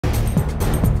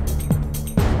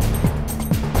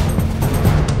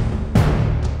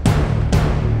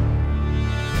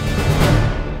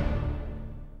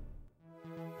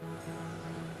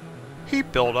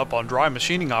Buildup on dry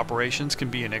machining operations can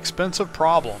be an expensive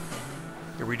problem.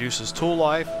 It reduces tool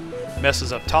life,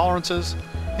 messes up tolerances,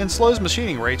 and slows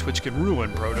machining rates, which can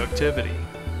ruin productivity.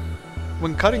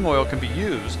 When cutting oil can be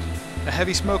used, a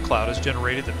heavy smoke cloud is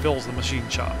generated that fills the machine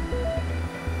shop.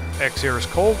 Exair's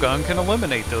cold gun can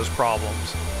eliminate those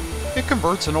problems. It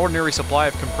converts an ordinary supply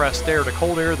of compressed air to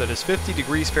cold air that is 50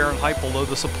 degrees Fahrenheit below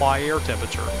the supply air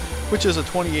temperature, which is a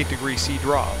 28 degrees C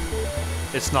drop.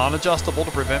 It's non-adjustable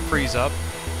to prevent freeze-up,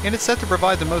 and it's set to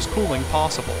provide the most cooling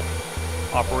possible.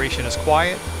 Operation is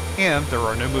quiet, and there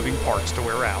are no moving parts to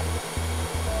wear out.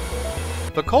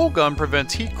 The cold gun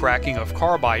prevents heat cracking of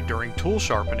carbide during tool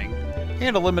sharpening,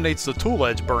 and eliminates the tool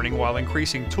edge burning while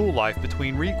increasing tool life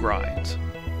between regrinds.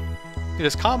 It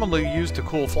is commonly used to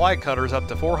cool fly cutters up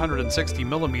to 460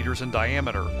 millimeters in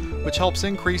diameter, which helps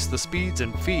increase the speeds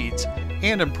and feeds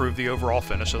and improve the overall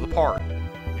finish of the part.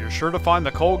 You're sure to find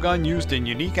the cold gun used in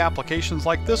unique applications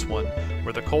like this one,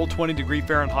 where the cold 20 degree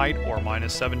Fahrenheit or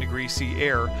minus 7 degrees C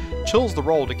air chills the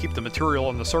roll to keep the material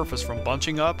on the surface from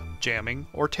bunching up, jamming,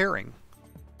 or tearing.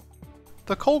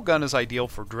 The cold gun is ideal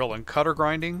for drill and cutter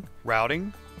grinding,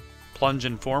 routing, plunge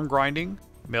and form grinding,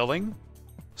 milling,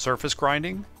 surface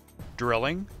grinding,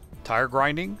 drilling, tire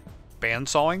grinding,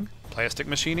 bandsawing, plastic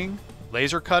machining,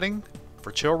 laser cutting,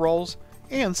 for chill rolls,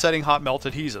 and setting hot melt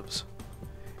adhesives.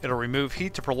 It'll remove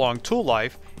heat to prolong tool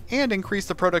life and increase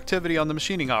the productivity on the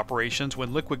machining operations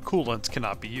when liquid coolants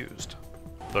cannot be used.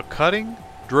 The cutting,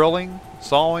 drilling,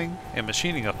 sawing, and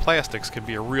machining of plastics can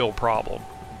be a real problem.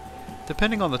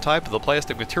 Depending on the type of the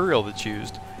plastic material that's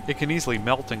used, it can easily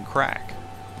melt and crack.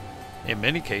 In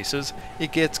many cases,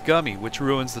 it gets gummy, which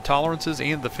ruins the tolerances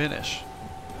and the finish.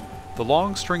 The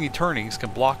long stringy turnings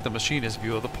can block the machinist's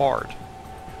view of the part.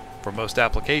 For most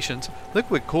applications,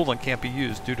 liquid coolant can't be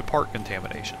used due to part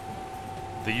contamination.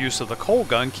 The use of the cold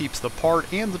gun keeps the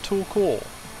part and the tool cool.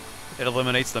 It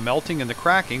eliminates the melting and the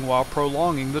cracking while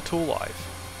prolonging the tool life.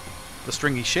 The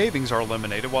stringy shavings are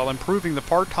eliminated while improving the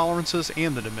part tolerances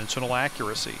and the dimensional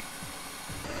accuracy.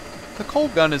 The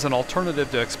cold gun is an alternative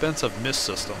to expensive mist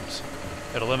systems.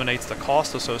 It eliminates the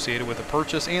cost associated with the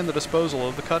purchase and the disposal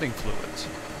of the cutting fluids.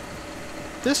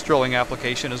 This drilling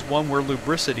application is one where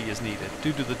lubricity is needed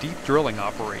due to the deep drilling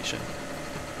operation.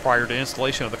 Prior to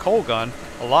installation of the cold gun,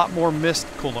 a lot more mist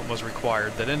coolant was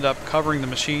required that ended up covering the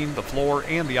machine, the floor,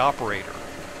 and the operator.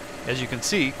 As you can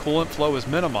see, coolant flow is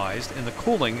minimized and the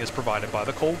cooling is provided by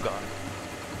the cold gun.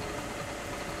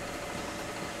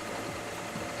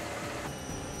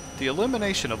 The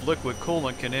elimination of liquid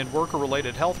coolant can end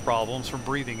worker-related health problems from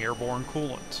breathing airborne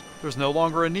coolants. There's no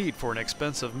longer a need for an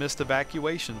expensive mist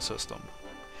evacuation system.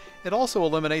 It also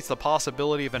eliminates the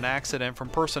possibility of an accident from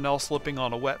personnel slipping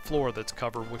on a wet floor that's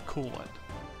covered with coolant.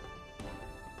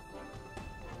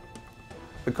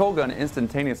 The cold gun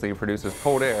instantaneously produces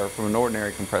cold air from an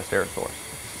ordinary compressed air source.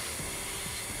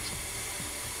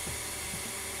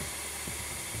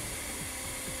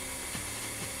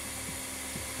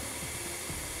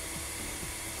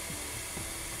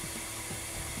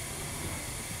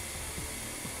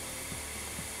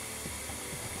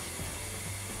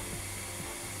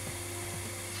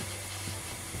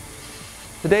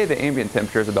 Today the ambient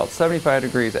temperature is about 75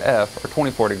 degrees F or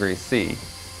 24 degrees C.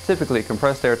 Typically,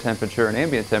 compressed air temperature and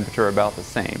ambient temperature are about the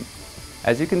same.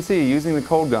 As you can see, using the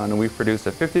cold gun, we've produced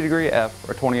a 50 degree F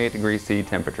or 28 degrees C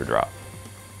temperature drop.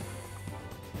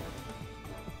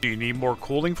 Do you need more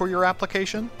cooling for your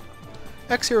application?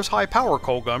 Exair's high power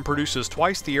cold gun produces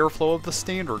twice the airflow of the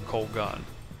standard cold gun.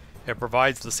 It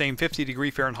provides the same 50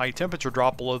 degree Fahrenheit temperature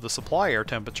drop below the supply air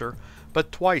temperature,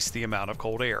 but twice the amount of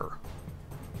cold air.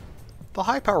 The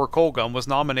high-power cold gun was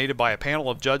nominated by a panel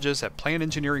of judges at Plant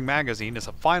Engineering magazine as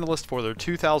a finalist for their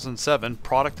 2007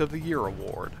 Product of the Year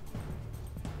award.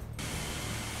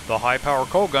 The high-power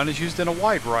cold gun is used in a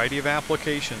wide variety of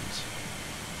applications.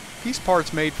 These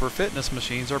parts made for fitness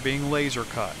machines are being laser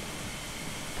cut.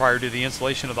 Prior to the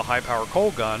installation of the high-power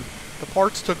cold gun, the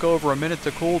parts took over a minute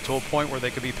to cool to a point where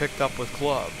they could be picked up with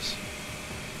gloves.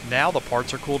 Now the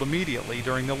parts are cooled immediately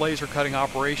during the laser cutting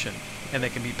operation, and they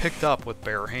can be picked up with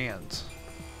bare hands.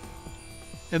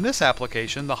 In this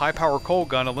application, the high-power cold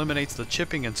gun eliminates the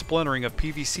chipping and splintering of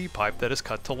PVC pipe that is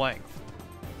cut to length.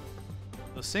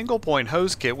 The single-point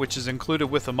hose kit, which is included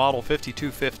with the Model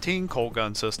 5215 cold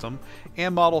gun system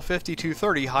and Model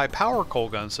 5230 high-power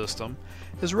cold gun system,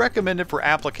 is recommended for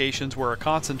applications where a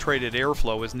concentrated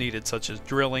airflow is needed, such as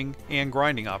drilling and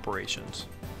grinding operations.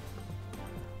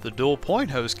 The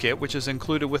dual-point hose kit, which is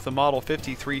included with the Model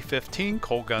 5315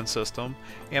 cold gun system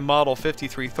and Model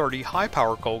 5330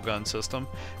 high-power cold gun system,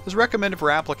 is recommended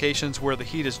for applications where the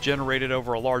heat is generated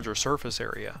over a larger surface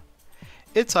area.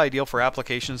 It's ideal for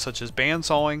applications such as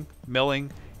bandsawing,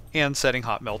 milling, and setting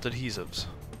hot melt adhesives.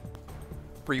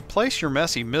 Replace your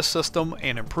messy mist system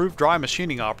and improve dry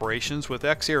machining operations with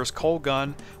Exair's cold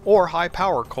gun or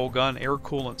high-power cold gun air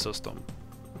coolant system.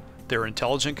 They're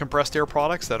intelligent compressed air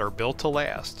products that are built to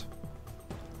last.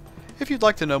 If you'd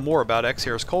like to know more about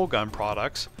Exair's cold gun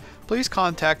products, please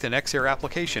contact an Exair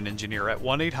application engineer at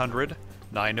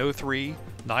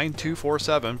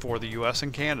 1-800-903-9247 for the US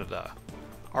and Canada.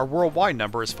 Our worldwide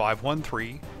number is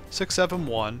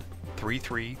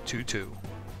 513-671-3322.